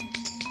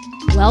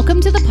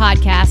Welcome to the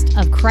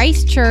podcast of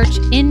Christ Church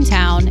in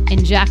Town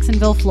in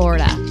Jacksonville,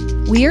 Florida.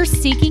 We are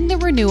seeking the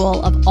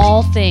renewal of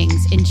all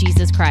things in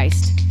Jesus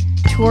Christ.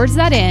 Towards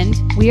that end,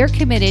 we are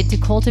committed to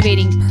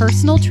cultivating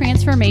personal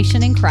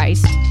transformation in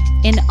Christ,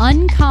 an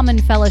uncommon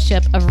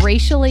fellowship of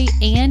racially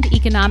and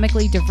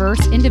economically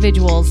diverse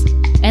individuals,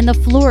 and the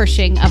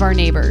flourishing of our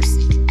neighbors.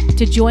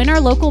 To join our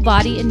local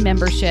body in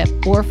membership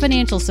or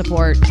financial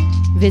support,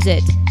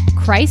 visit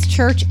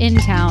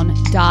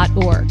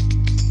christchurchintown.org.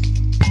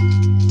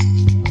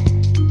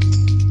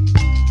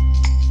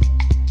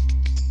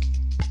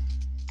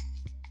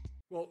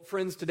 Well,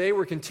 friends, today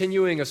we're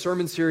continuing a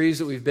sermon series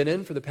that we've been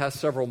in for the past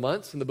several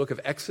months in the book of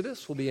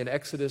Exodus. We'll be in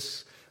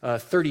Exodus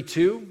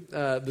 32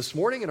 this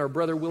morning, and our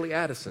brother Willie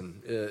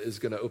Addison is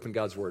going to open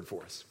God's Word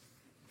for us.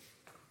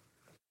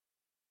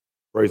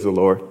 Praise the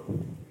Lord.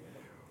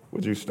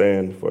 Would you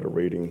stand for the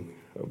reading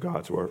of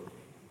God's Word?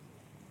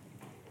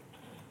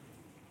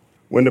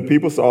 When the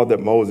people saw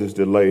that Moses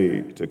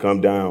delayed to come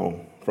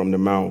down from the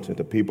mountain,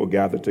 the people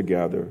gathered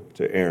together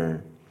to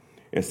Aaron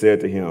and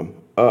said to him,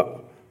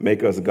 "Up,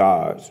 make us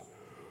gods,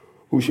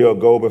 who shall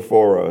go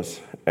before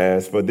us.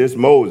 As for this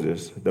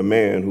Moses, the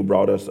man who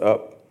brought us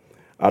up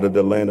out of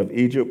the land of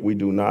Egypt, we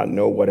do not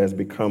know what has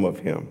become of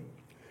him."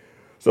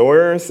 So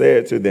Aaron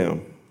said to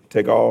them,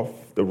 "Take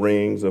off the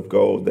rings of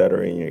gold that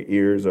are in your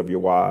ears of your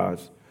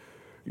wives,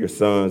 your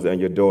sons,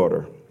 and your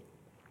daughter,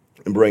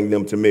 and bring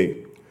them to me."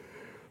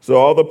 So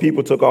all the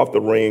people took off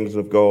the rings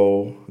of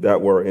gold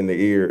that were in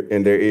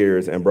their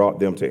ears and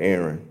brought them to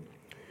Aaron.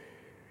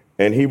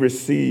 And he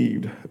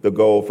received the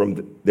gold from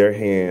their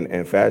hand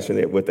and fashioned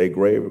it with a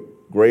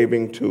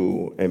graving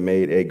tool and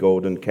made a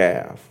golden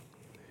calf.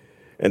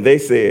 And they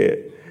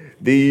said,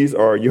 "These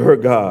are your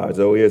gods,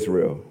 O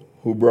Israel,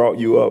 who brought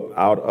you up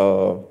out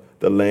of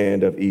the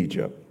land of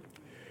Egypt."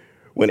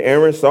 When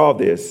Aaron saw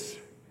this,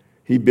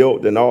 he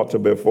built an altar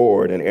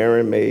before it, and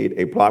Aaron made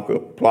a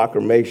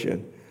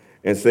proclamation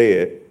and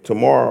said,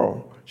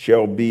 "Tomorrow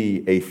shall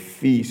be a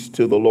feast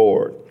to the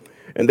Lord."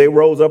 And they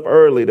rose up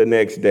early the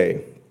next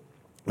day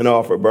and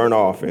offered burnt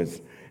offerings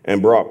and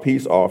brought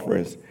peace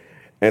offerings.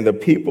 And the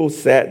people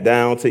sat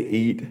down to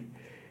eat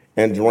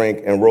and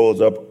drink and rose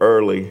up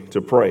early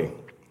to pray.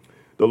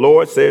 The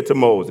Lord said to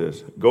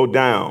Moses, "Go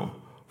down,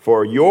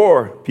 for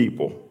your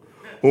people,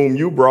 whom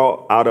you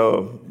brought out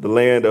of the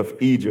land of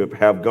Egypt,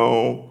 have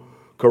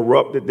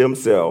corrupted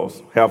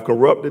themselves.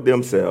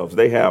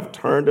 They have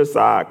turned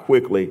aside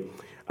quickly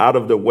out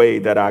of the way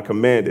that I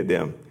commanded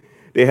them.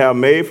 They have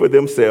made for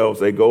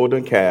themselves a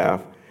golden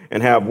calf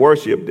and have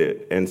worshipped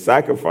it and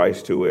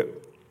sacrificed to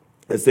it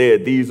and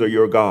said, 'These are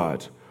your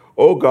gods.'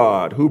 O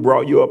God, who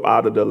brought you up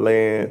out of the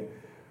land,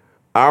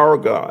 our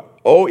God,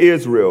 O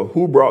Israel,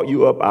 who brought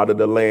you up out of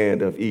the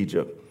land of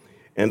Egypt."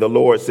 And the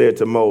Lord said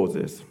to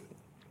Moses,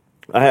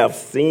 "I have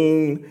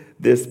seen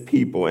this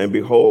people, and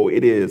behold,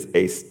 it is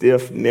a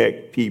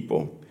stiff-necked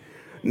people.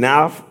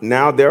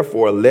 Now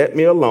therefore, let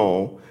me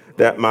alone,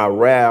 that my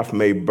wrath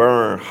may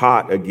burn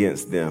hot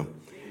against them,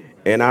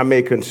 and I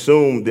may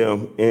consume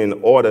them in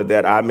order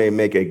that I may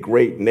make a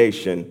great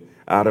nation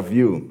out of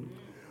you."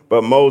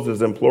 But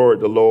Moses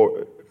implored the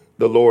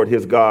Lord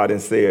his God and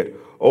said,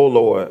 "O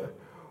Lord,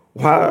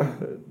 why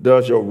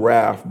does your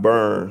wrath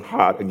burn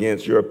hot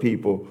against your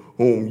people,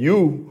 whom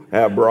you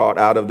have brought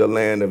out of the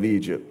land of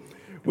Egypt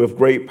with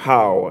great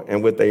power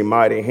and with a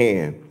mighty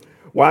hand?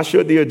 Why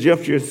should the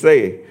Egyptians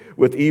say,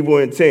 with evil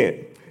intent,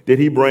 did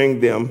he bring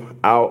them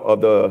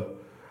out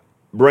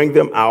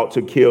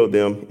to kill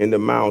them in the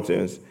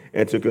mountains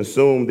and to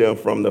consume them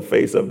from the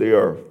face of the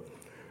earth?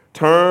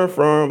 Turn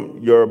from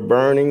your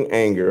burning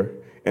anger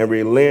and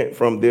relent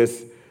from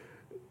this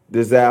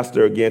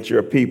disaster against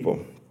your people.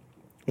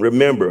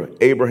 Remember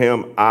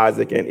Abraham,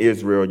 Isaac, and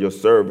Israel, your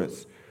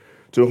servants,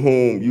 to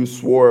whom you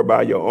swore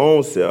by your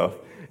own self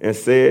and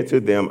said to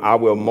them, 'I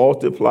will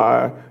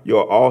multiply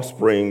your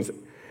offsprings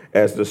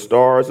as the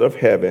stars of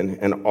heaven,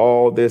 and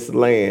all this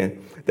land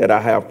that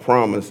I have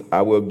promised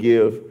I will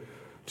give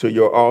to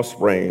your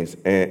offsprings,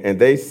 and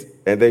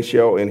they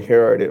shall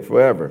inherit it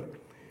forever.'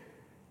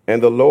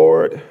 And the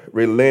Lord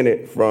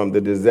relented from the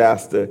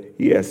disaster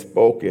he had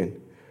spoken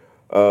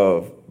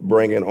of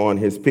bringing on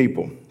his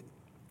people.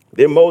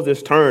 Then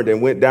Moses turned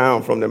and went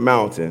down from the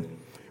mountain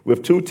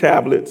with 2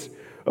 tablets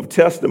of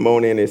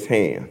testimony in his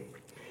hand,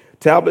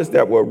 tablets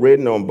that were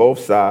written on both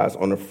sides,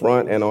 on the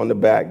front and on the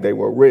back they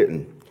were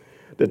written.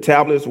 The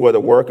tablets were the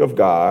work of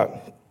God,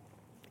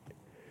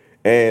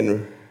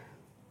 and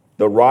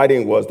the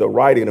writing was the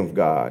writing of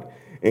God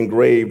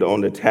engraved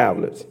on the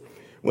tablets.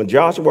 When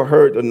Joshua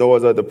heard the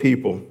noise of the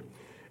people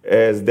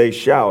as they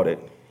shouted,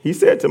 he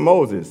said to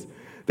Moses,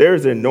 'There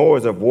is a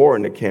noise of war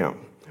in the camp.'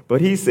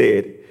 But he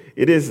said,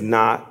 'It is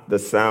not the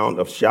sound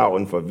of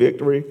shouting for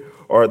victory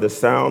or the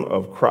sound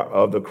of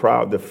the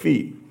crowd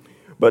defeat,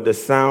 but the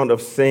sound of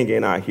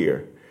singing I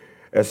hear.'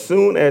 As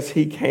soon as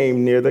he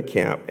came near the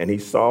camp and he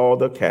saw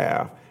the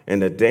calf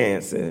and the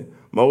dancing,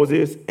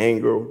 Moses'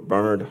 anger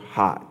burned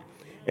hot,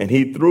 and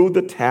he threw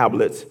the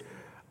tablets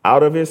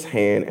out of his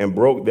hand and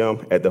broke them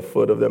at the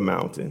foot of the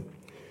mountain.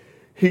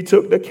 He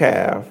took the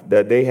calf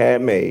that they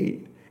had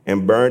made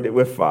and burned it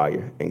with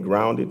fire, and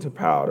ground it to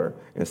powder,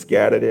 and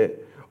scattered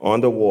it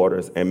on the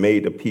waters, and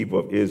made the people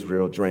of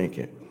Israel drink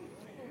it.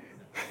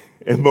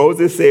 And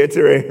Moses said to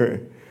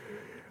Aaron,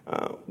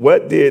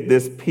 what did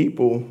this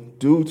people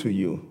do to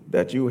you,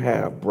 that you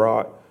have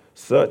brought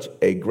such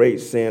a great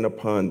sin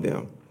upon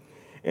them?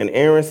 And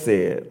Aaron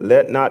said,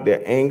 let not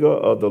the anger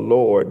of the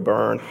Lord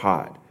burn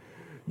hot.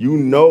 You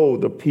know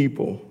the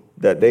people,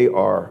 that they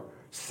are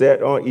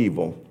set on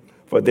evil.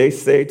 For they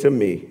say to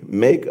me,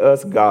 make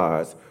us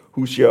gods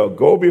who shall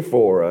go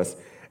before us.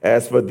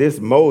 As for this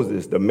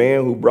Moses, the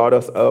man who brought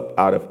us up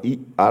out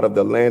of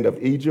the land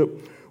of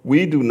Egypt,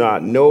 we do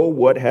not know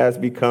what has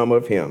become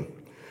of him.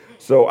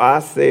 So I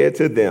said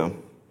to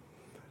them,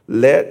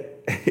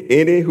 let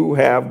any who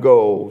have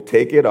gold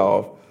take it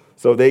off.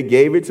 So they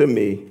gave it to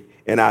me,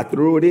 and I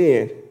threw it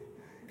in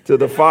to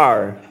the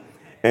fire,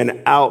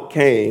 and out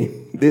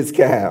came this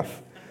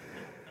calf.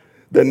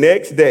 The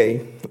next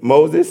day,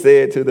 Moses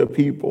said to the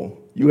people,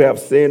 you have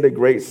sinned a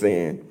great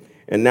sin,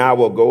 and now I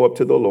will go up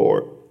to the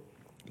Lord.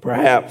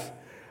 Perhaps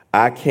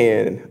I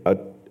can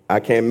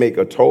make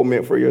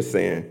atonement for your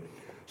sin.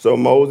 So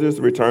Moses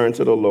returned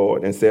to the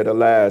Lord and said,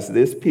 alas,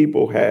 this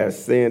people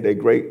has sinned a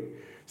great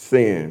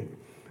sin.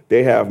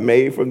 They have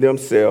made for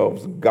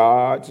themselves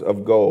gods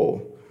of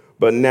gold.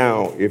 But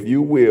now, if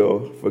you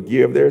will,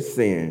 forgive their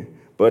sin.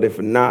 But if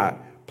not,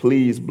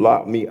 please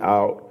blot me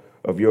out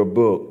of your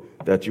book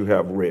that you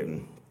have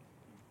written.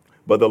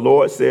 But the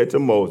Lord said to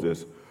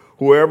Moses,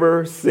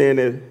 whoever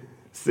sinned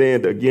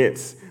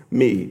against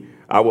me,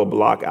 I will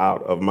blot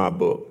out of my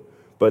book.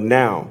 But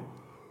now,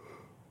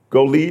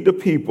 go lead the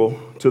people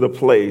to the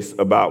place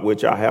about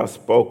which I have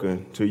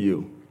spoken to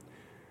you.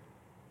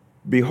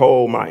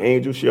 Behold, my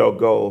angel shall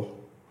go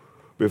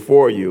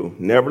before you.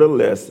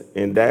 Nevertheless,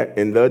 in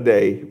the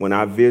day when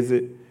I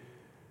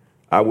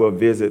will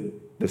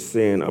visit the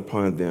sin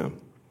upon them.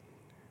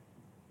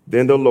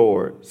 Then the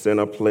Lord sent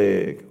a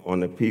plague on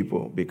the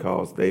people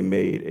because they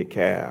made a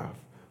calf,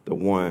 the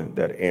one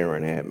that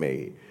Aaron had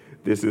made.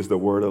 This is the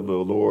word of the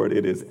Lord.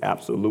 It is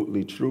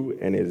absolutely true,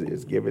 and it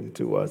is given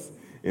to us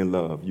in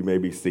love. You may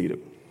be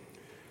seated.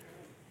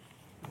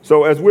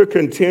 So as we're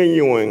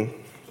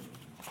continuing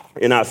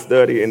in our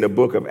study in the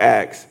book of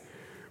Acts,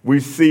 we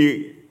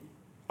see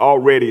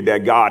already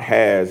that God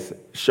has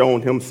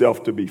shown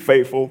himself to be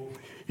faithful.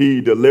 He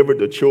delivered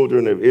the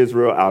children of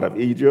Israel out of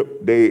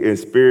Egypt. They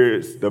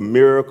experienced the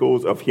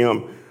miracles of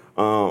him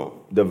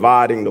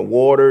dividing the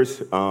waters.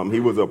 He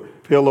was a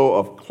pillar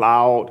of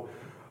cloud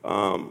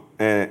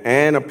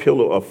and a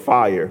pillar of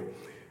fire.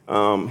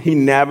 He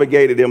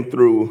navigated them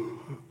through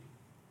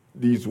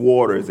these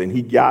waters, and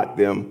he got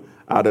them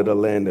out of the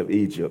land of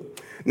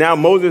Egypt. Now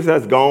Moses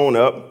has gone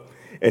up,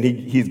 and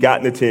he's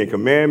gotten the 10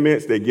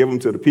 Commandments. They give them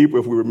to the people.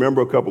 If we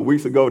remember a couple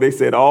weeks ago, they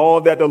said,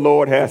 all that the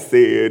Lord has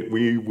said,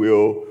 we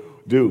will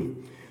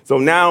do. So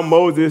now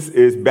Moses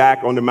is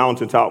back on the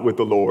mountaintop with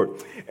the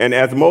Lord. And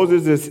as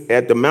Moses is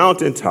at the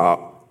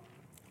mountaintop,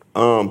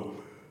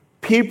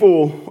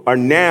 people are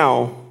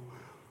now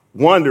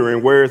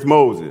wondering, where's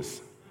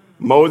Moses?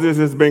 Moses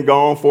has been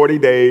gone 40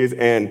 days,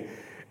 and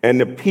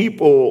the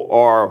people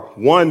are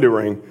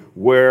wondering,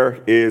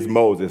 where is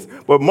Moses?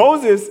 But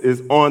Moses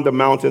is on the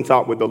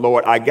mountaintop with the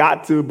Lord. I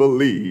got to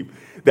believe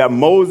that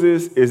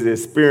Moses is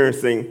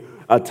experiencing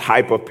a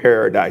type of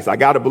paradise. I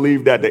got to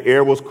believe that the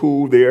air was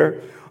cool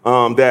there,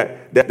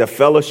 that the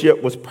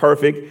fellowship was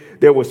perfect.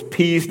 There was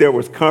peace, there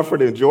was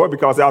comfort and joy,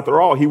 because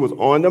after all, he was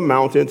on the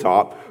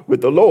mountaintop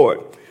with the Lord.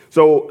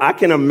 So I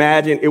can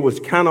imagine it was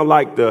kind of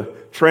like the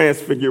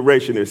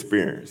transfiguration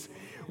experience,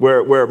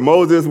 where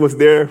Moses was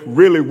there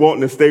really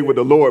wanting to stay with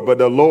the Lord, but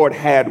the Lord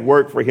had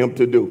work for him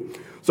to do.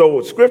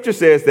 So scripture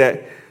says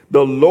that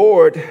the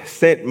Lord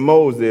sent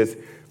Moses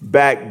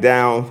back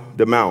down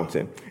the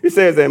mountain. It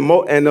says,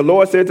 and the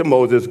Lord said to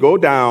Moses, go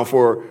down,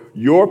 for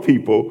your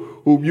people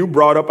whom you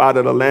brought up out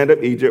of the land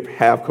of Egypt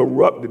have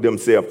corrupted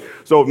themselves.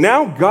 So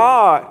now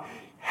God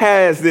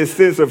has this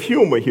sense of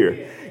humor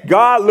here.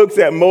 God looks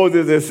at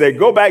Moses and says,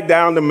 go back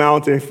down the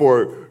mountain,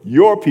 for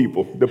your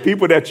people, the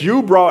people that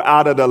you brought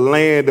out of the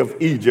land of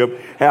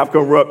Egypt, have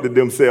corrupted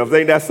themselves.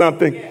 Ain't that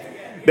something?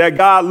 That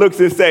God looks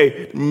and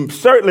say,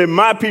 certainly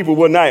my people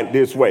will not act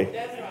this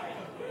way.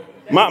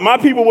 My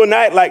people will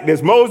not act like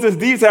this. Moses,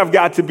 these have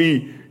got to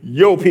be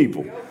your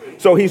people.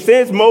 So he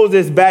sends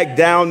Moses back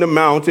down the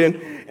mountain,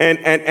 and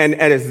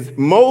as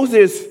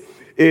Moses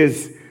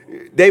is,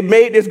 they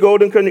made this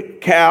golden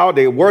cow,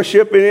 they're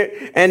worshiping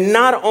it, and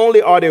not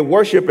only are they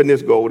worshiping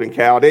this golden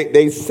cow,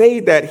 they say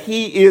that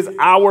he is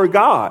our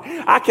God.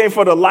 I can't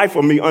for the life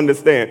of me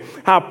understand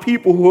how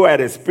people who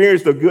had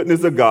experienced the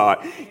goodness of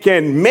God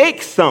can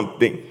make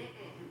something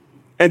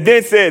and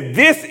then say,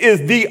 this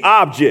is the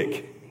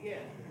object.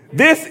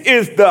 This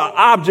is the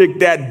object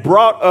that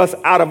brought us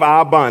out of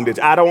our bondage.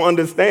 I don't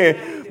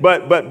understand,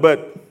 but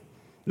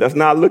let's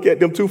not look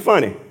at them too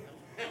funny,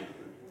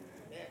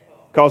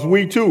 because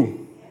we too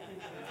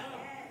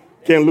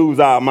can lose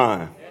our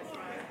mind.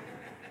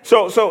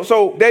 So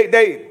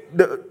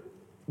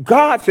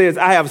God says,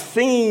 I have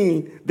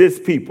seen this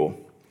people.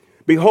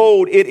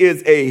 Behold, it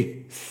is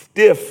a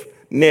stiff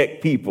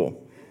stiff-necked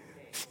people.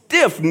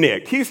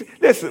 Stiff-necked.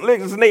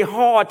 Listen, they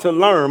hard to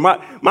learn.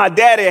 My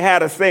daddy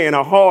had a saying,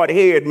 a hard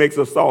head makes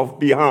a soft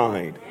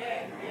behind.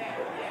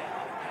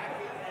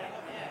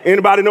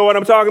 Anybody know what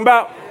I'm talking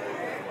about?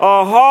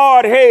 A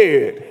hard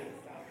head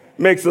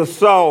makes a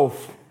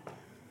soft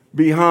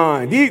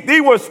behind.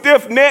 These were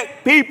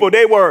stiff-necked people.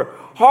 They were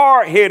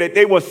hard-headed.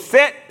 They were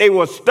set. They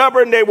were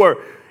stubborn. They were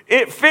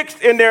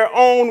fixed in their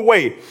own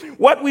way.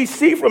 What we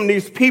see from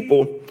these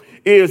people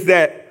is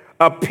that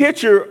a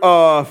picture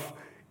of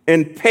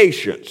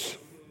impatience.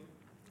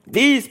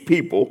 These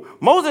people,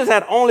 Moses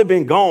had only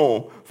been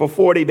gone for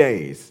 40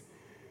 days.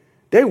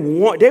 They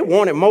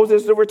wanted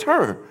Moses to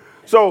return.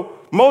 So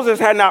Moses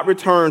had not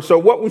returned. So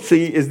what we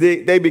see is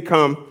they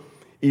become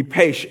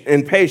impatient.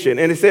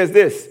 And it says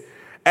this,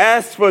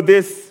 as for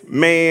this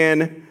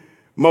man,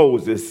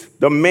 Moses,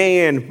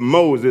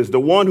 the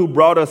one who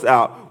brought us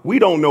out, we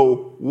don't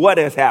know what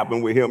has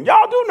happened with him.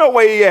 Y'all do know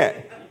where he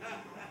at.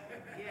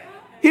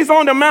 He's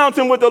on the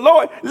mountain with the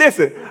Lord.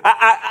 Listen,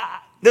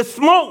 the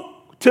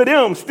smoke to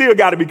them still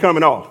got to be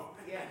coming off.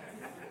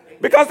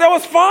 Because there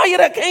was fire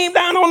that came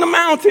down on the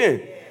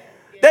mountain.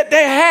 That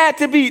there had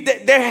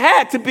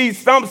to be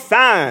some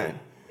sign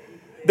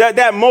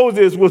that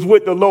Moses was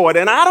with the Lord.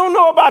 And I don't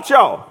know about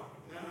y'all,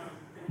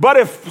 but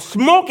if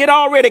smoke had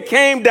already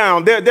came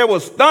down, there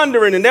was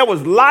thundering and there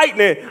was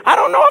lightning, I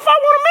don't know if I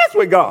want to mess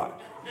with God.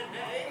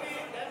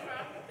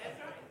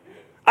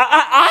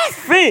 I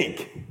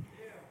think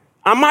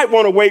I might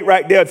want to wait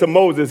right there till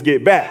Moses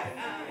get back.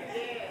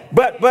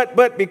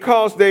 But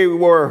because they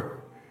were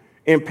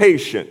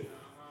impatient,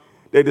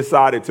 they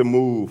decided to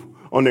move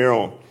on their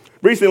own.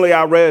 Recently,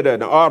 I read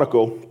an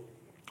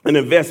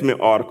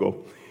investment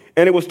article,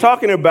 and it was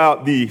talking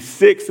about the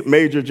 6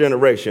 major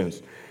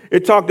generations.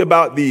 It talked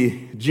about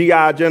the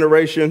GI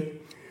generation,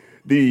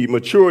 the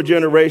mature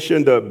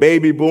generation, the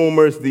baby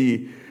boomers,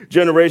 the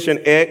Generation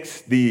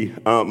X, the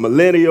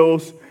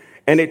millennials,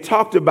 and it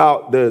talked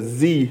about the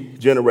Z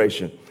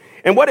generation.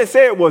 And what it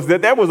said was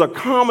that there was a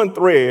common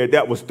thread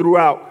that was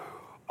throughout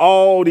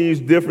all these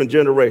different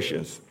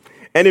generations.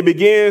 And it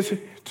begins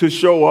to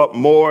show up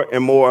more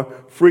and more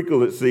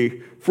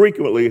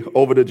frequently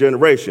over the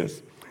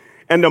generations.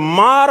 And the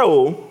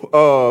model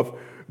of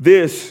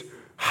this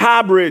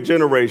hybrid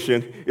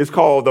generation is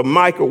called the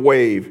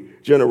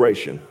microwave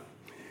generation.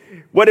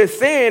 What it's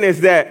saying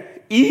is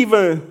that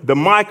even the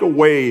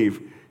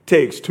microwave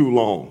takes too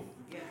long.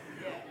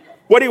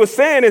 What he was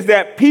saying is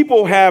that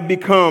people have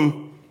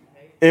become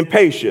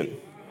impatient.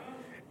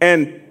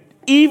 And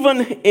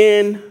even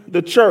in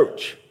the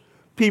church,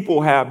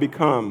 people have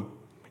become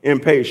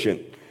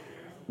impatient.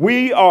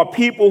 We are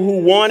people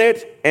who want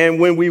it, and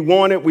when we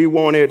want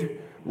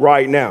it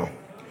right now.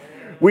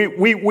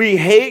 We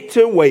hate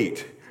to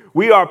wait.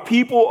 We are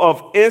people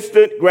of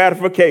instant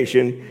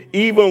gratification,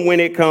 even when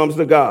it comes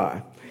to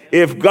God.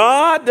 If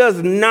God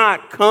does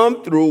not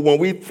come through when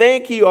we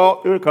think he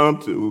ought to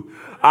come through,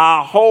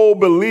 our whole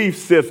belief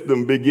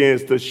system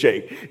begins to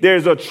shake.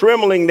 There's a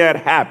trembling that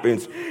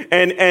happens.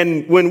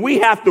 And when we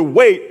have to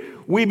wait,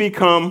 we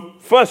become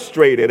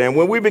frustrated. And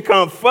when we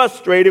become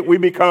frustrated, we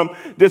become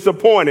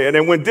disappointed.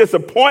 And when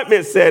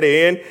disappointment set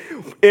in,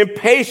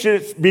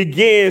 impatience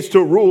begins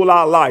to rule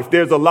our life.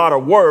 There's a lot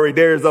of worry.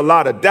 There's a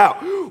lot of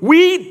doubt.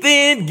 We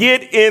then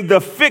get in the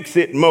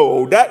fix-it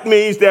mode. That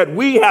means that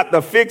we have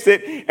to fix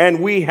it,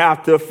 and we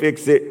have to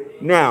fix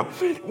it now.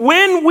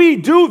 When we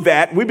do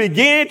that, we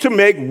begin to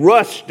make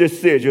rush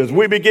decisions.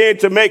 We begin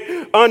to make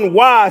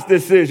unwise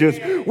decisions.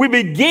 We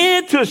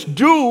begin to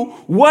do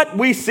what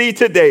we see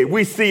today.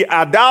 We see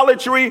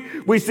idolatry,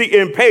 we see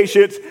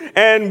impatience,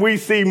 and we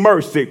see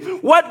mercy.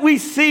 What we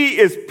see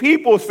is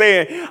people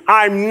saying,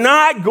 I'm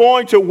not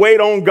going to wait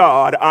on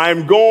God.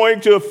 I'm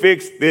going to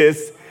fix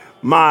this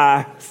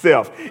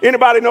myself.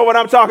 Anybody know what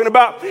I'm talking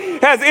about?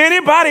 Has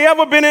anybody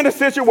ever been in a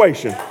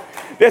situation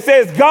that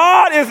says,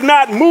 God is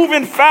not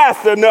moving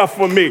fast enough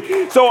for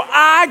me, so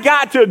I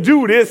got to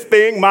do this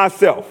thing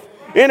myself?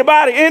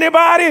 Anybody?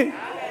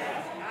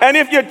 And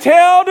if you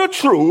tell the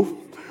truth,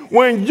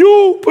 when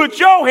you put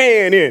your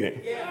hand in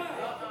it,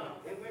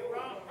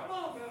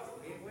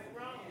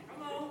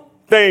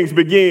 things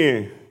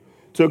begin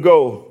to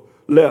go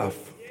left.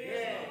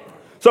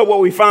 So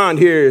what we find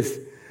here is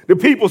the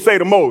people say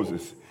to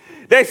Moses,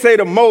 they say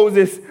to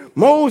Moses,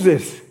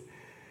 Moses,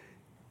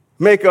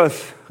 make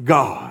us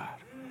God.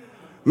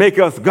 Make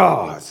us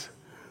gods.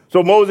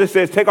 So Moses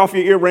says, take off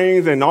your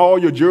earrings and all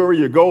your jewelry,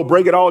 your gold,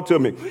 bring it all to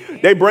me.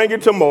 They bring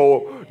it to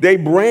Mo. They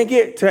bring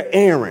it to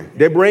Aaron.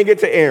 They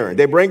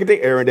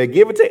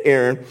give it to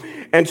Aaron.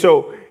 And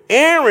so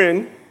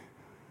Aaron,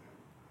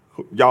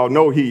 y'all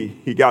know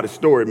he got his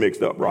story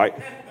mixed up, right?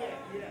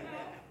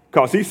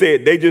 Because he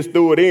said they just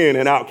threw it in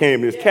and out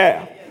came his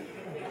calf.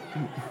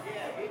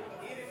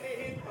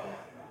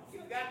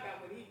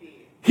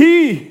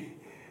 He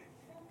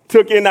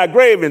took in that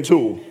graving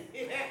tool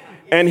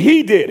and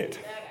he did it.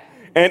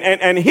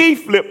 And he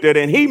flipped it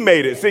and he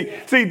made it.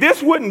 See,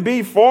 this wouldn't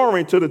be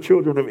foreign to the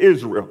children of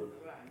Israel.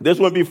 This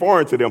wouldn't be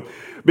foreign to them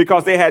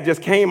because they had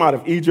just came out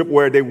of Egypt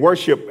where they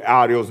worship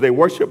idols, they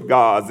worship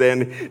gods,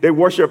 and they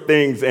worship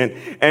things.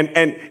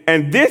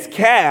 And this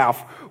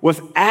calf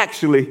was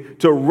actually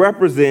to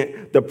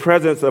represent the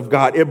presence of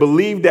God. It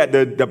believed that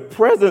the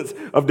presence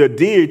of the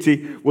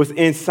deity was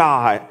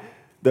inside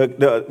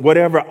the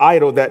whatever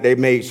idol that they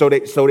made. So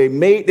they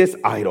made this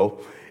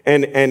idol,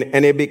 and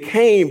it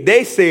became,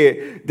 they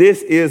said,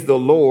 this is the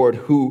Lord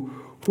who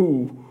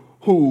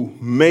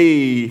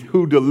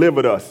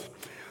delivered us.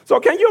 So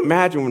can you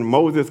imagine when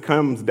Moses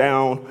comes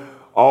down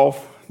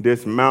off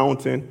this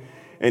mountain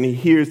and he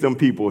hears them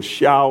people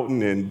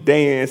shouting and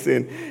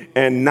dancing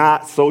and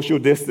not social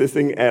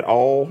distancing at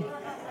all?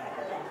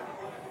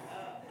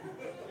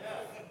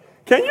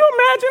 Can you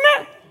imagine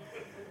that?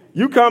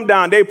 You come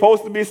down, they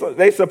supposed to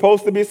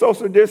be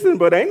social distancing,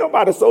 but ain't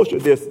nobody social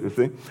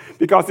distancing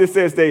because it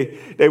says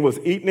they was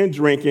eating and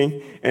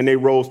drinking and they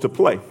rose to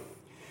play.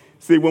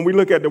 See, when we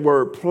look at the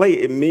word play,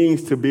 it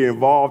means to be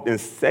involved in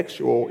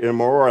sexual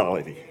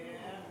immorality.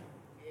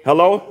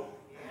 Hello?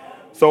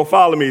 So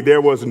follow me.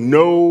 There was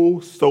no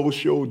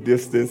social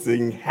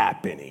distancing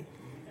happening.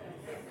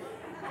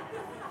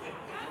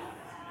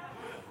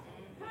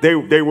 They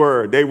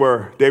were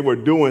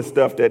doing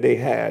stuff that they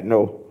had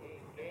no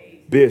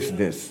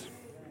business.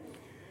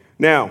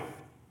 Now,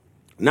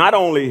 not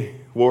only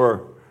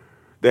were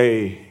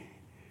they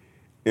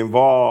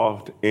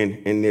involved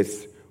in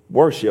this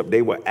worship,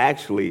 they were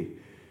actually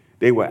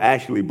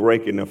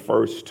breaking the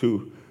first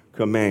two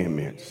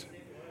commandments.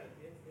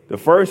 The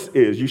first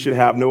is, you should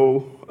have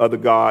no other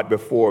God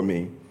before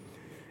me.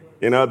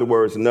 In other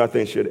words,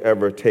 nothing should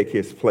ever take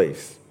his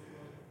place.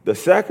 The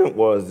second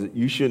was,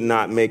 you should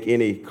not make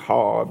any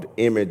carved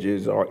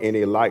images or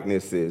any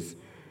likenesses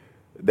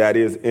that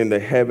is in the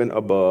heaven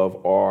above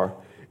or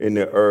in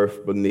the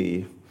earth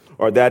beneath,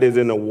 or that is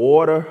in the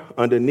water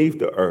underneath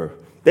the earth.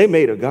 They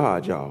made a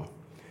god, y'all.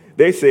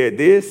 They said,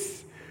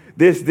 this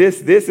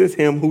is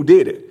him who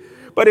did it.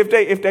 But if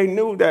they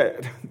knew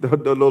that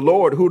the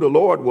Lord, who the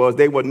Lord was,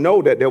 they would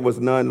know that there was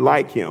none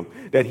like him,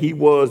 that he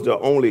was the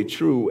only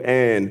true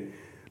and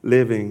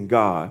living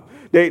God.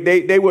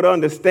 They would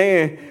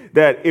understand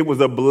that it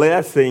was a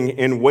blessing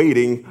in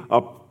waiting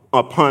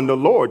upon the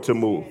Lord to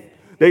move.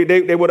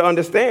 They would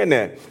understand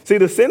that. See,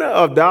 the sin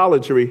of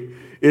idolatry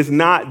is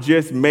not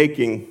just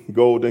making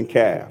golden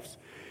calves.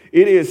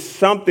 It is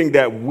something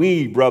that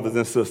we, brothers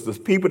and sisters,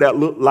 people that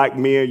look like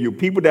me and you,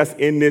 people that's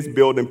in this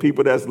building,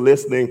 people that's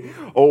listening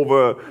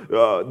over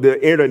the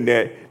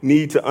internet,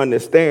 need to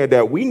understand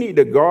that we need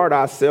to guard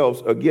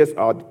ourselves against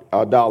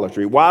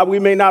idolatry. While we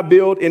may not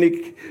build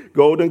any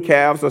golden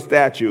calves or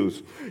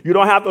statues, you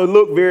don't have to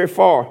look very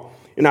far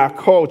in our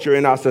culture,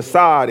 in our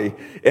society,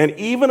 and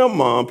even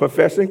among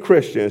professing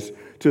Christians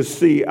to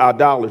see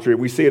idolatry.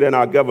 We see it in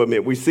our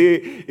government. We see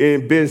it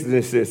in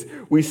businesses.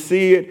 We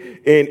see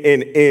it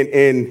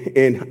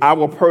in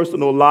our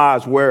personal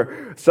lives,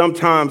 where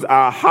sometimes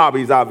our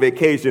hobbies, our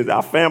vacations,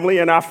 our family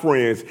and our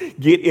friends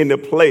get in the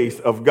place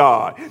of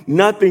God.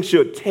 Nothing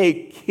should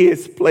take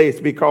his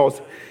place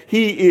because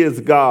he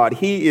is God.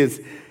 He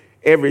is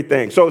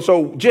everything.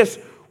 So just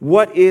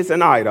what is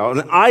an idol?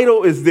 An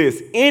idol is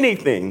this: any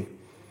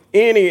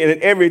and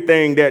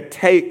everything that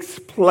takes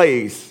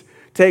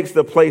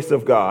the place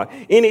of God.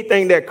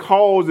 Anything that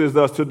causes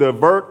us to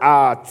divert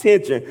our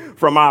attention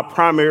from our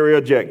primary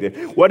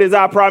objective. What is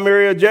our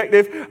primary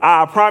objective?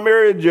 Our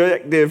primary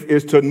objective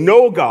is to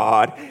know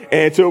God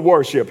and to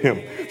worship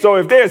him. So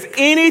if there's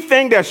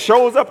anything that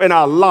shows up in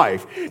our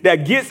life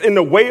that gets in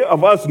the way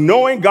of us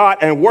knowing God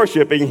and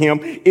worshiping him,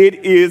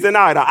 it is an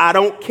idol. I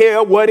don't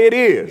care what it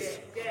is.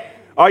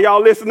 Are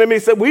y'all listening to me?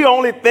 So we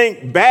only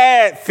think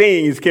bad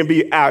things can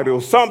be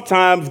idols.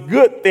 Sometimes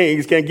good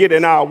things can get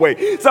in our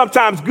way.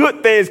 Sometimes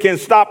good things can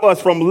stop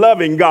us from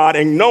loving God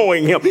and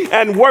knowing him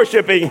and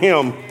worshiping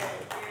him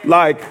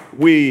like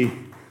we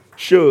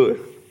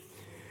should.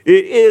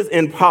 It is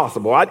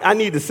impossible. I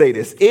need to say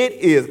this. It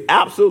is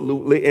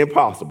absolutely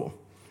impossible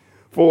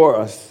for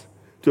us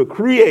to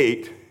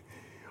create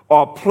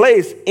or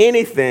place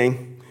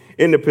anything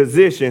in the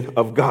position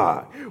of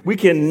God. We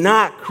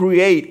cannot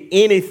create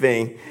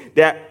anything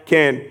that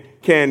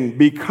can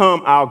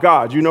become our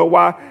God. You know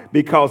why?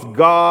 Because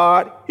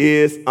God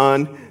is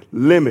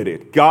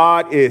unlimited.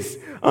 God is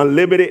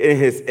unlimited in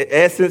his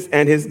essence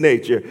and his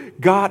nature.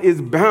 God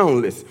is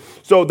boundless.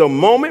 So the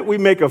moment we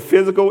make a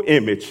physical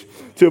image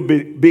to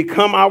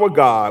become our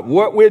God,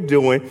 what we're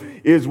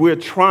doing is we're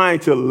trying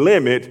to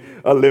limit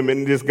a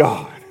limitless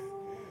God.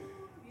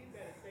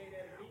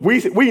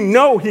 We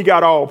know he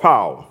got all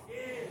power.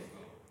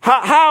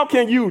 How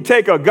can you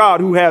take a God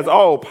who has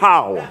all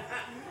power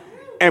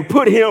and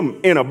put him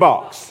in a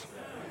box?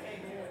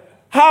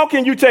 How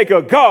can you take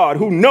a God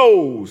who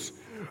knows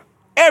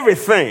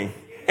everything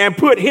and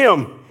put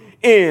him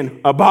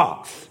in a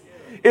box?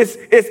 It's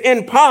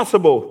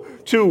impossible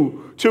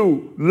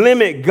to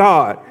limit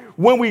God.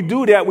 When we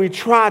do that, we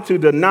try to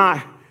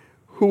deny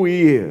who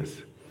he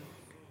is,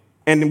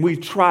 and we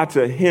try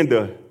to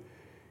hinder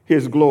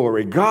his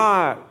glory.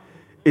 God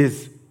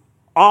is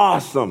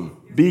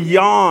awesome,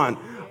 beyond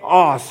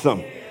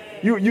awesome.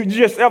 You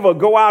just ever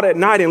go out at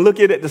night and look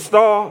at the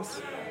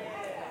stars?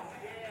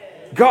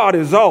 God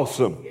is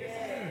awesome.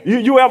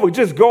 You ever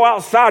just go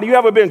outside? You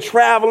ever been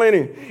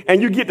traveling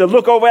and you get to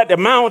look over at the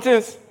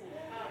mountains?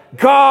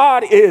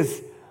 God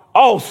is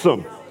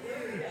awesome.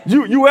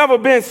 You ever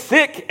been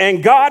sick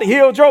and God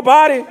healed your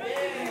body?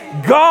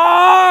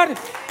 God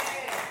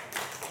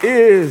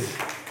is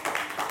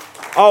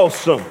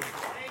awesome.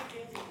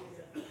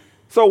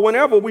 So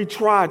whenever we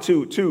try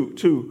to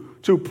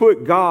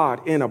put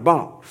God in a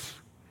box,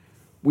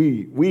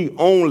 we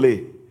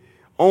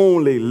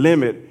only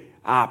limit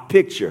our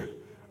picture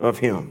of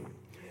him.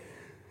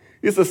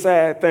 It's a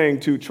sad thing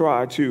to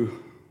try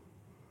to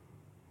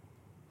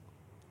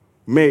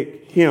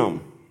make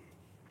him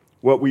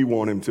what we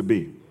want him to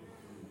be.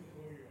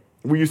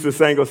 We used to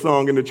sing a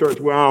song in the church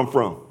where I'm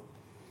from.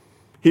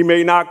 He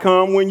may not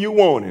come when you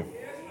want him,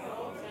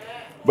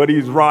 but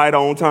he's right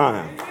on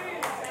time.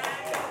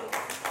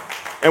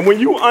 And when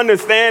you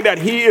understand that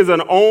he is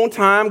an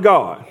on-time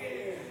God,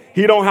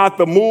 he don't have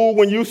to move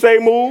when you say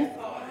move.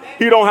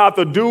 He don't have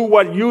to do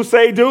what you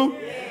say do.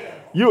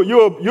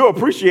 You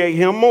appreciate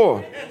him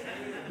more.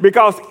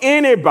 Because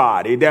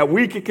anybody that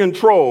we can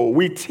control,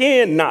 we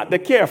tend not to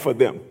care for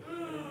them.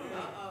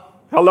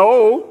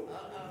 Hello?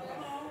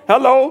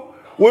 Hello?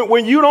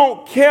 When you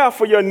don't care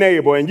for your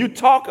neighbor and you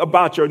talk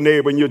about your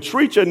neighbor and you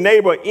treat your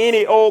neighbor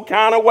any old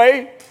kind of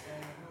way,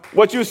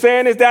 what you're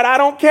saying is that I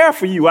don't care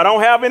for you. I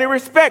don't have any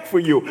respect for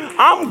you.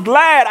 I'm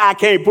glad I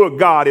can't put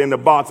God in the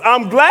box.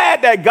 I'm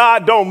glad that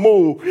God don't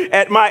move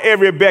at my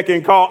every beck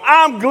and call.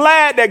 I'm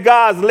glad that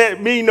God's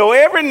let me know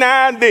every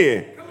now and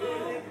then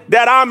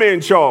that I'm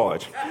in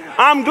charge.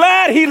 I'm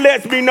glad he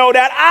lets me know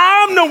that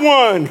I'm the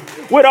one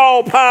with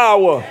all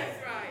power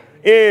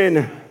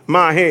in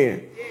my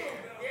hand.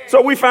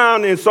 So we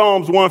found in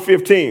Psalms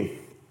 115,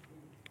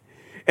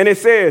 and it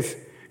says,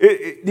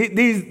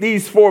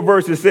 these 4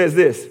 verses says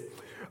this,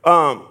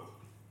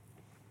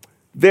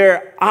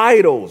 their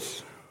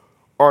idols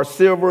are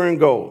silver and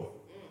gold,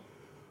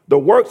 the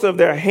works of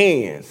their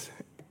hands.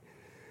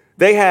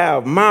 They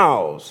have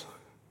mouths,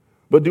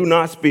 but do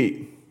not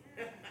speak,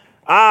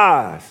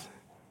 eyes,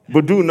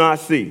 but do not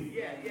see.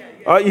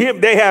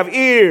 They have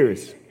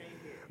ears,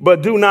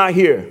 but do not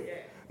hear,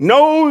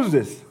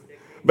 noses,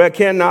 but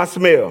cannot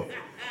smell.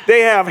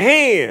 They have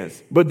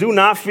hands, but do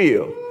not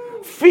feel,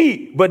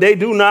 feet, but they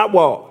do not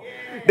walk.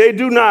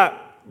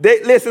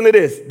 Listen to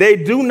this. They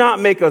do not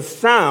make a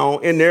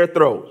sound in their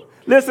throats.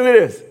 Listen to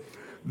this.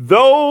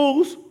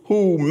 Those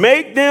who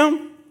make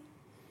them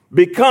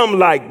become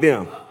like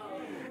them,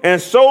 and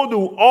so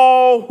do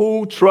all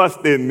who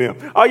trust in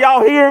them. Are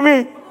y'all hearing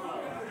me?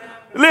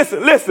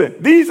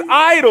 Listen. These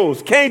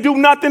idols can't do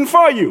nothing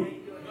for you.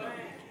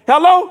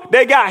 Hello?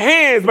 They got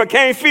hands but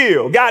can't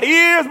feel. Got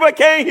ears but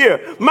can't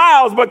hear.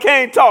 Mouths but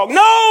can't talk.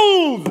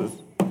 Noses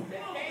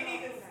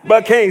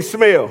but can't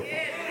smell.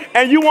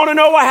 And you want to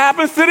know what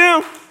happens to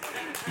them?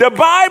 The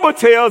Bible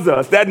tells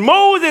us that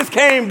Moses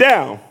came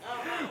down.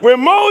 When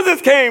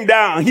Moses came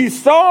down, he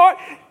saw it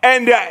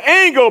and the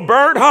anger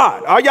burned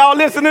hot. Are y'all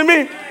listening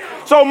to me?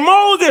 So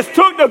Moses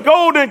took the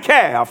golden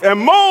calf and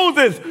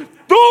Moses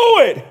threw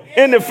it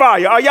in the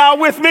fire. Are y'all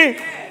with me?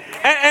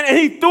 And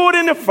he threw it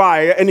in the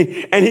fire and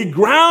he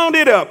ground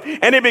it up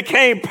and it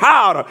became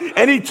powder.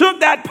 And he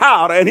took that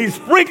powder and he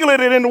sprinkled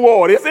it in the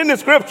water. It's in the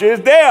scripture.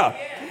 It's there.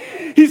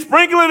 He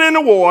sprinkled it in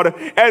the water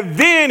and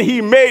then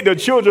he made the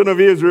children of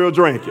Israel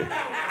drink it.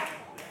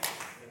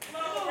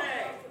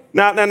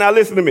 Now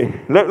listen to me.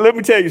 Let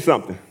me tell you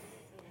something.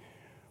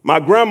 My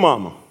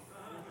grandmama,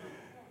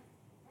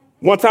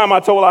 one time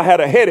I told her I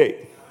had a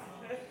headache.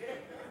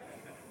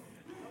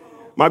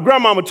 My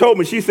grandmama told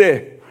me, she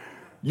said,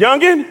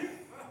 youngin',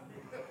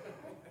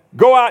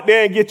 go out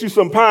there and get you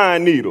some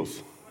pine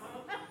needles.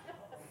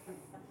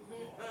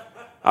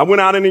 I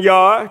went out in the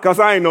yard because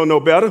I ain't know no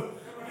better.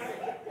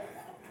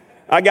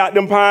 I got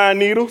them pine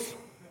needles,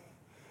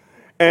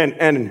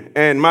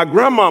 and my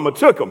grandmama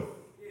took them.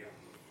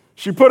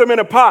 She put them in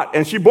a pot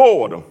and she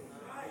boiled them.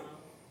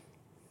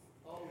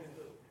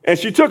 And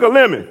she took a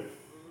lemon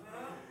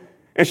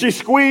and she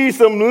squeezed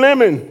some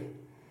lemon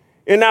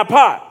in that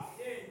pot.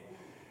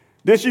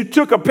 Then she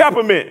took a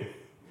peppermint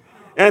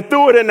and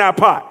threw it in that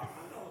pot.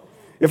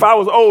 If I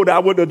was older, I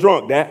wouldn't have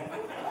drunk that.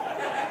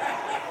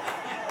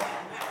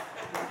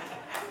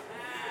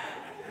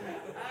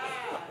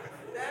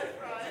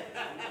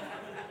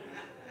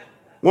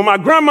 When my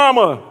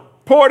grandmama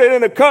poured it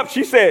in a cup,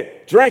 she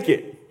said, drink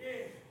it.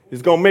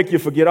 It's going to make you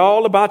forget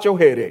all about your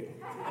headache.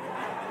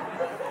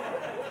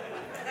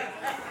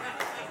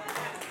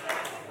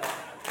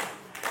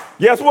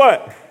 Guess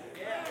what?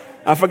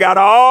 I forgot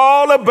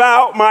all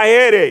about my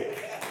headache.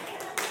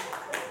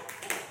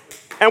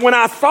 And when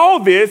I saw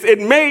this, it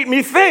made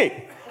me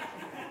think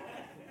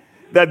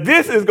that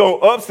this is going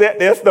to upset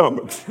their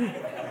stomachs.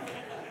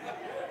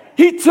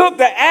 He took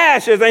the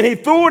ashes and he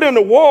threw it in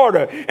the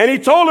water and he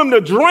told them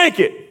to drink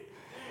it.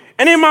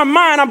 And in my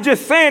mind, I'm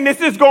just saying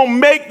this is going to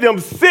make them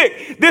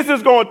sick. This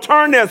is going to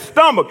turn their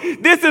stomach.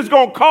 This is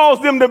going to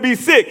cause them to be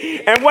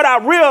sick. And what I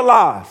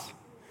realized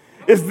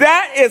is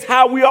that is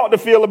how we ought to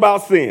feel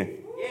about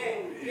sin.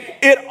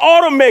 It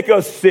ought to make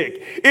us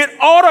sick. It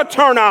ought to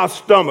turn our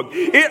stomach.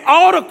 It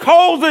ought to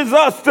causes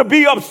us to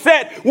be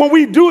upset when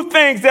we do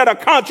things that are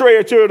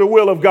contrary to the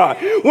will of God.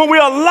 When we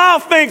allow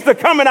things to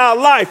come in our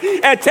life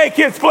and take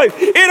his place.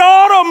 It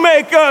ought to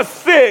make us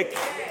sick.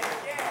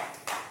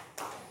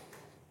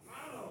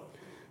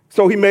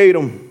 So he made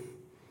them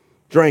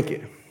drink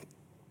it.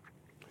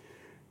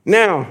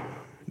 Now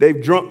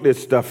they've drunk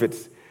this stuff.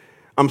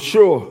 I'm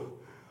sure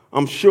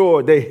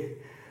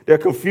they're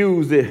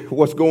confused at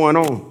what's going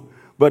on.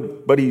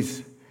 But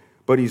he's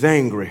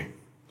angry.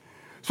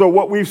 So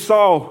what we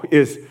saw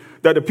is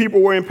that the people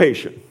were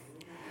impatient.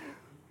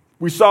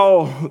 We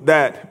saw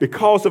that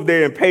because of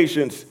their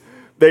impatience,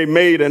 they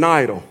made an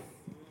idol.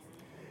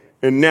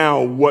 And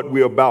now what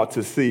we're about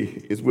to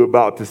see is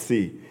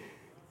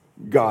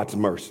God's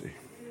mercy.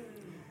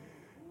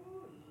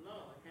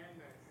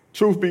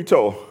 Truth be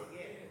told,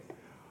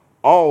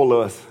 all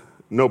of us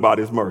know about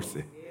his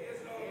mercy.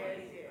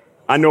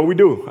 I know we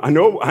do. I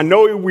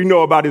know we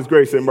know about his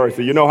grace and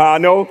mercy. You know how I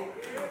know?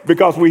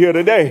 Because we're here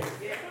today.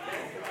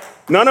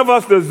 None of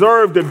us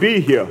deserve to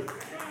be here.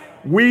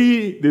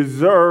 We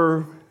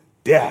deserve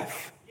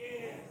death.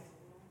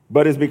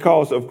 But it's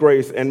because of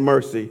grace and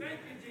mercy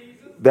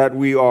that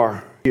we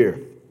are here.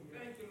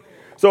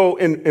 So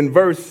in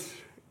verse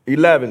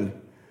 11,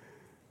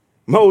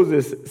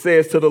 Moses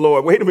says to the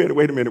Lord, wait a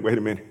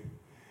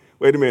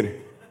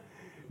minute.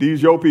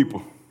 These your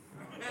people.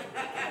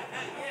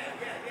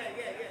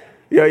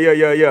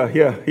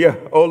 Yeah.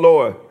 Oh,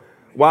 Lord,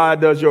 why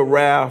does your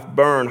wrath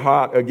burn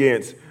hot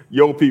against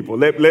your people?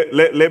 Let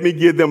me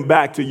give them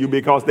back to you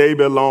because they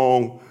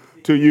belong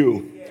to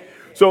you.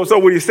 So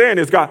what he's saying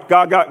is, God,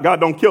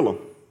 don't kill them.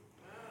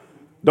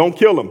 Don't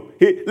kill them.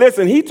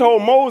 He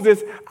told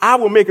Moses, I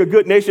will make a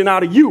good nation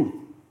out of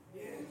you.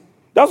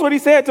 That's what he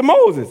said to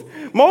Moses.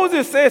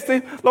 Moses says to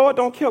him, Lord,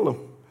 don't kill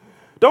them.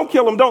 Don't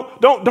kill them.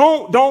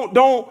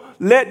 Don't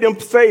let them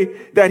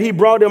say that he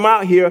brought them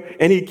out here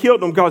and he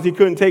killed them because he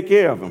couldn't take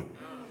care of them.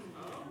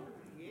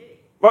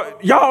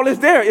 But y'all, it's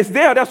there. It's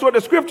there. That's what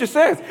the scripture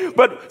says.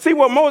 But see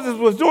what Moses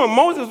was doing.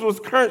 Moses was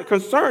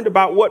concerned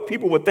about what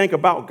people would think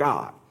about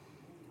God.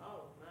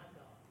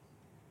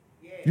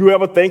 You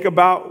ever think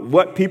about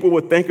what people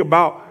would think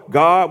about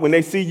God when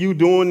they see you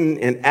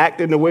doing and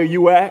acting the way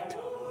you act?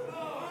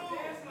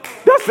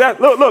 That's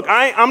that. Look,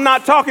 I'm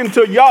not talking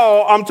to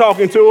y'all. I'm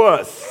talking to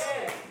us.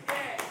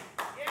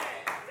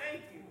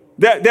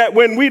 That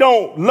when we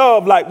don't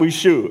love like we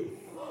should,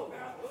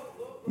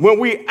 when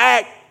we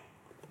act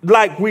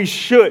like we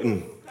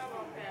shouldn't.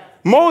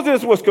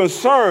 Moses was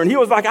concerned. He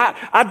was like,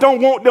 I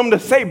don't want them to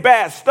say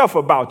bad stuff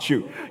about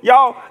you.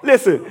 Y'all,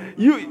 listen,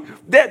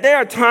 there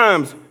are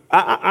times,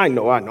 I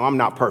know, I'm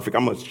not perfect.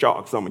 I'm going to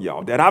shock some of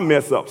y'all that I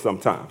mess up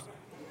sometimes.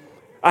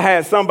 I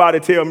had somebody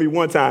tell me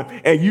one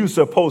time, and you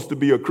supposed to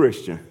be a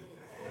Christian.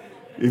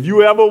 If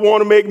you ever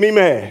want to make me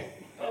mad,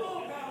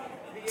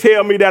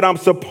 tell me that I'm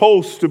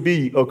supposed to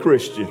be a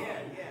Christian.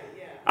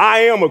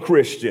 I am a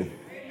Christian.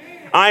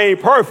 I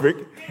ain't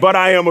perfect, but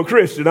I am a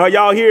Christian. Are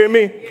y'all hearing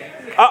me?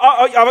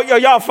 Are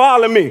y'all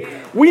following me?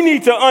 We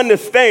need to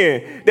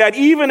understand that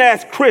even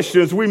as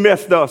Christians, we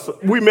mess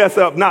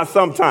up not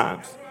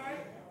sometimes,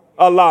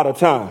 a lot of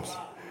times.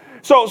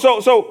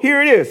 So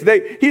here it is.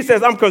 He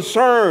says, I'm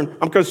concerned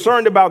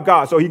about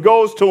God. So he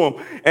goes to him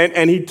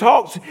and he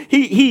talks.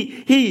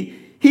 He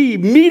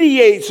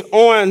mediates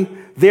on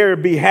their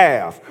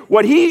behalf.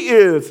 What he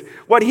is,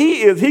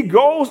 he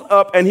goes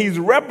up and he's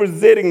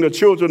representing the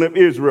children of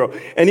Israel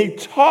and he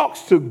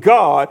talks to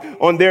God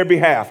on their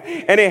behalf.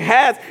 And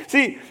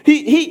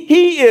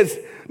he is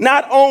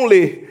not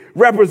only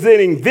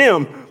representing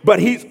them, but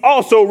he's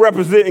also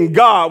representing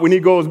God when he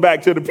goes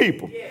back to the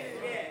people.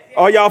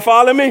 Are y'all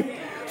following me?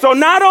 So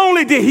not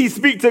only did he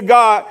speak to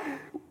God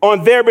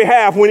on their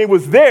behalf when he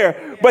was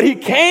there, but he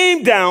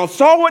came down,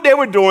 saw what they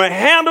were doing,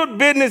 handled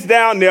business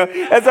down there.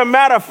 As a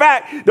matter of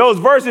fact, those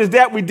verses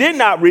that we did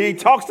not read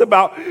talks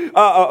about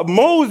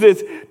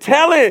Moses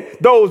telling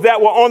those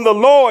that were on the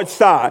Lord's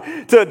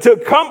side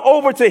to come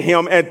over to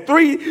him. And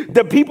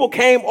the people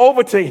came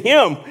over to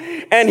him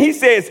and he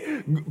says,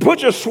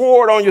 put your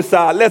sword on your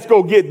side. Let's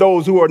go get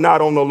those who are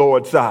not on the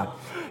Lord's side.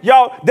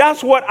 Y'all,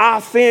 that's what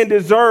our sin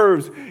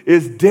deserves,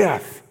 is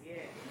death.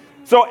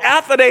 So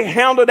after they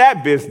handle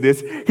that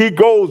business, he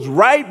goes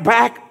right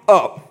back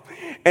up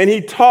and he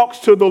talks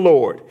to the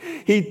Lord.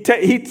 He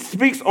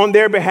speaks on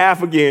their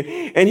behalf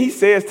again, and he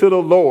says to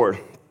the Lord,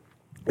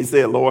 he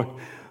said, Lord,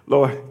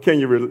 can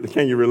you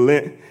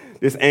relent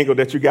this anger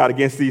that you got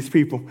against these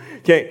people?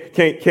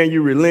 Can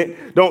you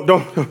relent? Don't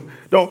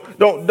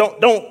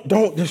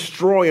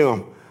destroy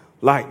them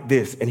like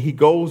this. And he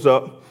goes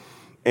up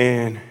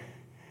and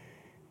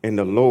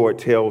the Lord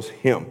tells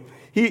him.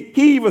 He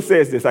even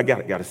says this. I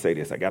got to say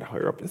this. I got to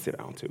hurry up and sit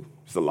down too.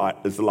 It's a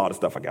lot of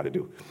stuff I got to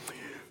do.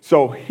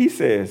 So he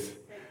says,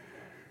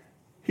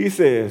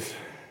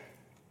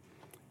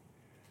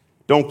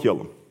 don't kill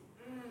them.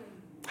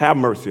 Have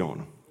mercy on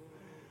them.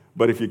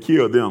 But if you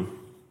kill them,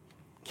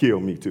 kill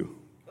me too.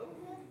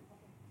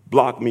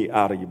 Block me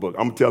out of your book.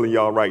 I'm telling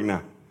y'all right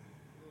now,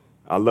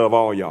 I love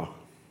all y'all.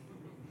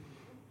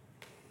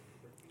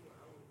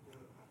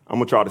 I'm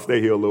going to try to stay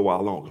here a little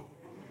while longer.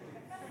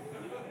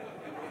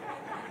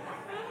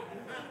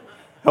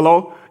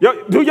 Hello?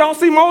 Do y'all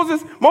see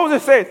Moses?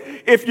 Moses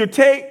said, if you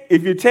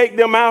take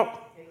them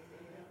out,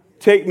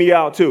 take me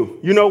out too.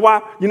 You know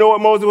why? You know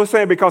what Moses was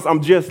saying? Because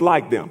I'm just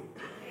like them.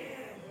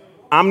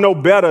 I'm no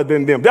better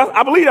than them.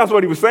 I believe that's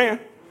what he was saying.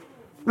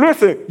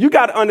 Listen, you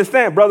got to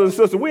understand, brothers and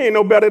sisters, we ain't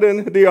no better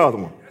than the other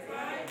one.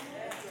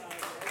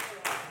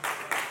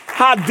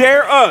 How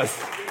dare us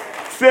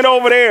sit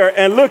over there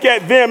and look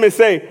at them and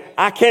say,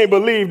 I can't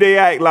believe they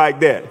act like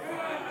that.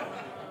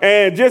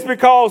 And just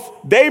because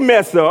they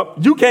mess up,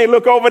 you can't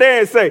look over there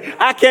and say,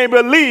 I can't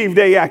believe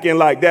they acting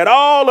like that.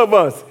 All of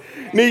us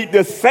need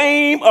the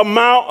same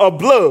amount of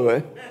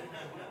blood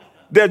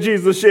that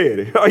Jesus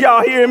shed. Are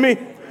y'all hearing me?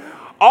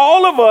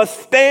 All of us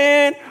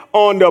stand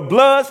on the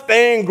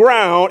blood-stained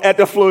ground at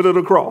the foot of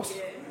the cross.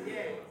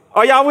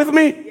 Are y'all with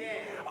me?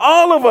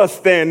 All of us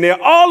stand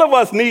there. All of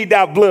us need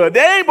that blood.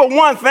 There ain't but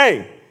one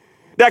thing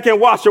that can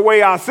wash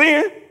away our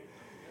sin.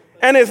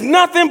 And it's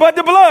nothing but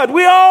the blood.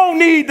 We all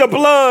need the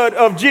blood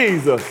of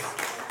Jesus.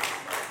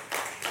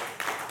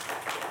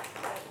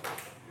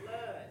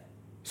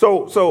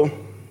 So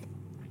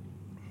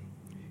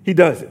he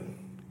does it.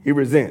 He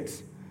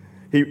resents.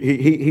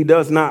 He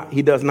does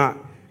not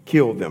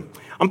kill them.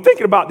 I'm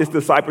thinking about this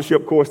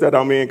discipleship course that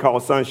I'm in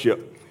called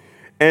Sonship.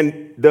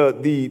 And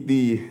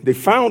the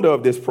founder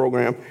of this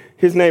program,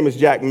 his name is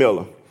Jack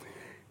Miller.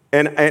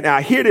 And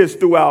I hear this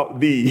throughout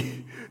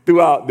the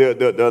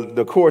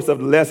course of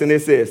the lesson.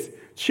 It says,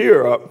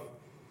 cheer up,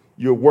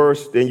 you're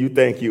worse than you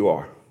think you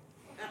are.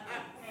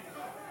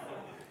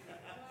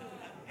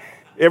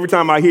 Every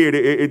time I hear it,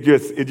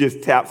 it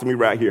just taps me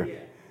right here.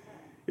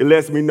 It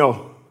lets me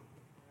know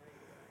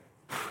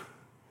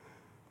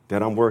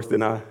that I'm worse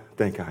than I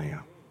think I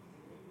am.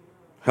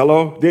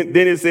 Hello? Then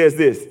it says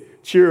this,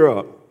 cheer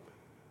up,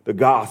 the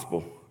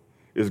gospel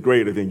is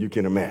greater than you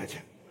can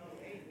imagine.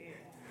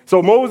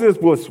 So Moses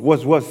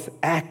was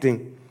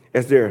acting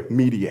as their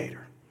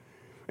mediator.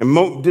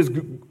 And this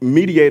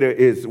mediator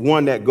is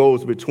one that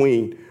goes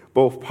between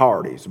both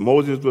parties.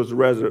 Moses was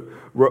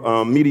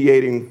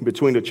mediating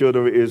between the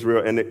children of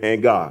Israel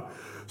and God.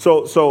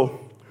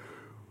 So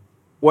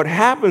what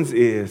happens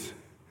is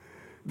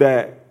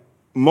that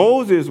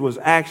Moses was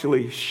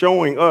actually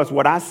showing us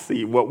what I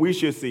see, what we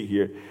should see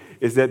here,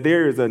 is that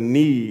there is a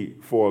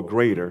need for a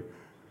greater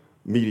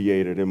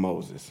mediator than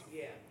Moses.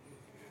 Yeah.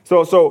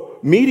 So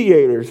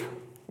mediators,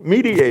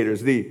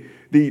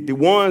 the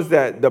ones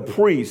that the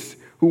priests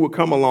who would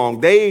come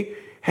along, they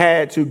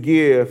had to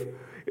give,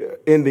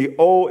 in the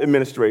old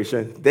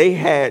administration, they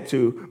had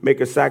to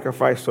make a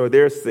sacrifice for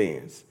their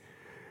sins.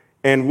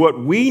 And what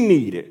we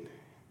needed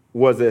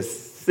was a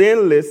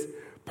sinless,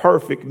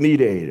 perfect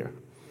mediator.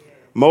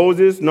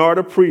 Moses nor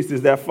the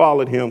priests that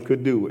followed him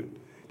could do it.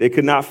 They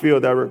could not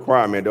fill that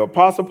requirement. The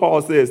Apostle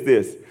Paul says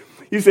this.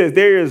 He says,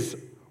 there is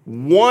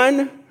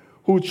one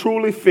who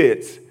truly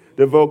fits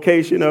the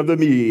vocation of the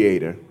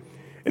mediator.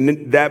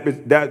 And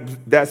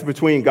that's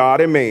between God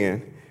and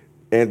man.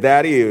 And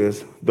that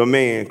is the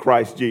man,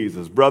 Christ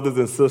Jesus. Brothers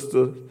and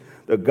sisters,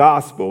 the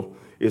gospel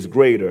is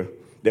greater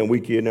than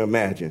we can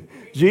imagine.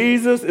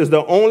 Jesus is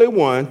the only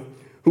one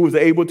who was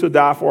able to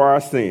die for our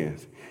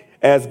sins.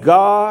 As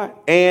God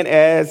and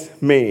as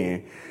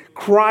man.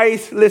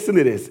 Christ, listen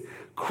to this.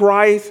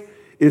 Christ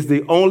is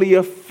the only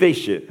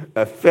effective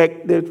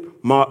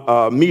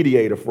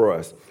mediator for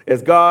us.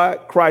 As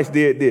God, Christ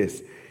did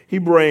this. He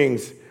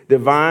brings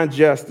divine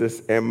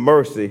justice and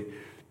mercy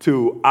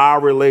to our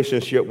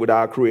relationship with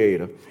our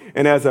Creator.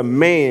 And as a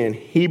man,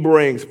 he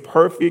brings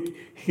perfect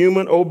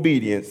human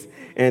obedience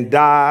and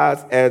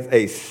dies as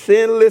a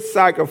sinless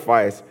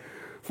sacrifice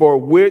for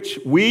which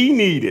we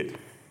needed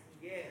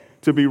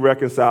to be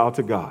reconciled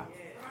to God.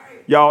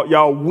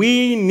 Y'all,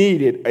 we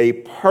needed a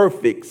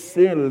perfect,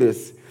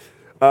 sinless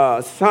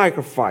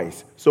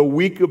sacrifice so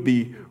we could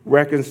be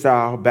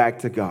reconciled back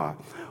to God.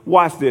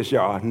 Watch this,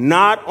 y'all.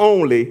 Not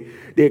only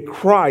did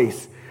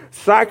Christ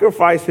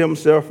sacrifice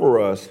himself for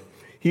us,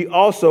 he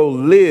also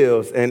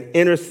lives and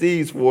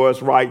intercedes for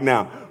us right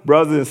now.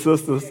 Brothers and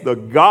sisters, the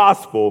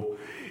gospel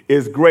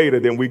is greater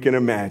than we can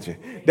imagine.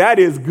 That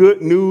is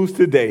good news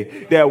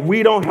today, that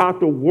we don't have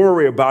to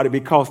worry about it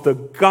because the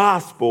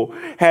gospel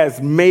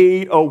has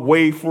made a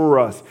way for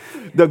us.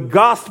 The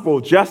gospel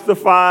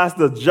justifies,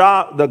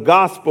 the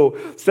gospel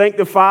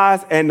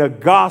sanctifies, and the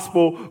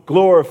gospel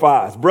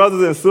glorifies.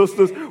 Brothers and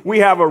sisters, we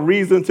have a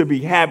reason to be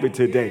happy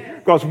today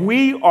because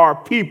we are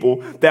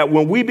people that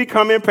when we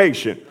become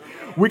impatient,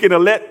 we can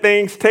let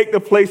things take the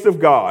place of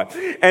God.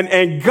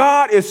 And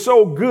God is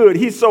so good.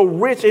 He's so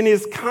rich in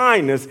his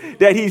kindness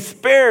that he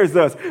spares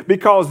us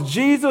because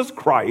Jesus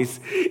Christ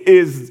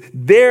is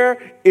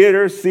there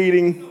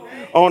interceding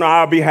on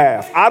our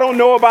behalf. I don't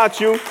know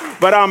about you,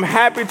 but I'm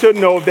happy to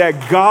know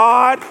that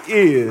God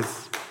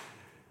is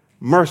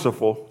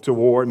merciful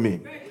toward me.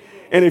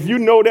 And if you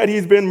know that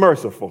he's been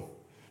merciful,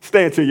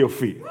 stand to your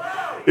feet.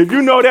 If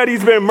you know that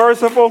he's been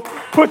merciful,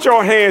 put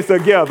your hands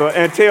together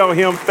and tell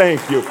him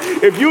thank you.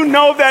 If you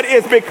know that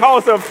it's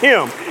because of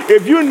him,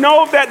 If you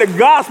know that the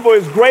gospel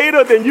is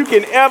greater than you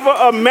can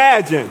ever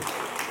imagine,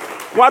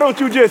 why don't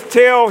you just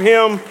tell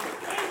him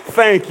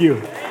thank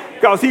you?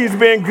 Because he's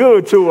been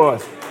good to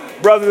us.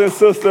 Brothers and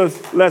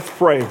sisters, let's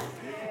pray.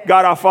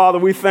 God our Father,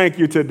 we thank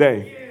you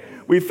today.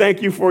 We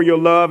thank you for your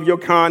love, your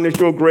kindness,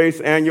 your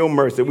grace, and your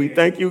mercy. We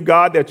thank you,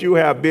 God, that you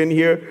have been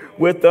here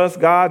with us.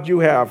 God, you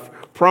have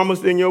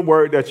promised in your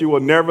word that you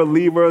will never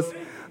leave us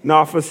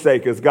nor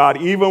forsake us.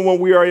 God, even when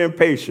we are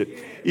impatient,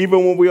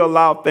 even when we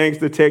allow things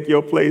to take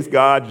your place,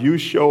 God, you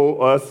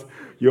show us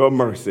your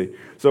mercy.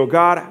 So,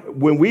 God,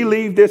 when we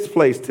leave this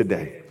place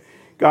today,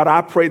 God,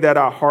 I pray that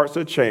our hearts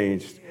are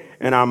changed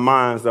and our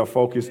minds are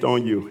focused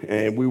on you,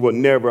 and we will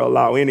never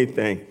allow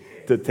anything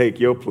to take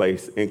your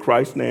place. In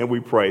Christ's name we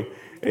pray.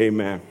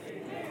 Amen.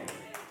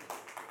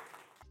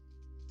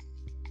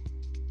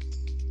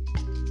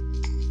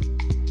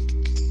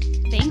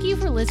 Thank you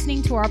for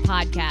listening to our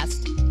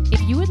podcast.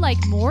 If you would like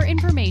more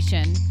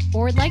information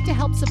or would like to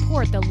help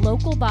support the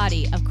local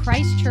body of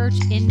Christ Church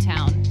in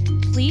Town,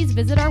 please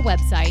visit our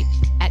website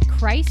at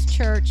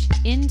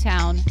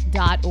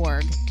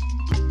christchurchintown.org.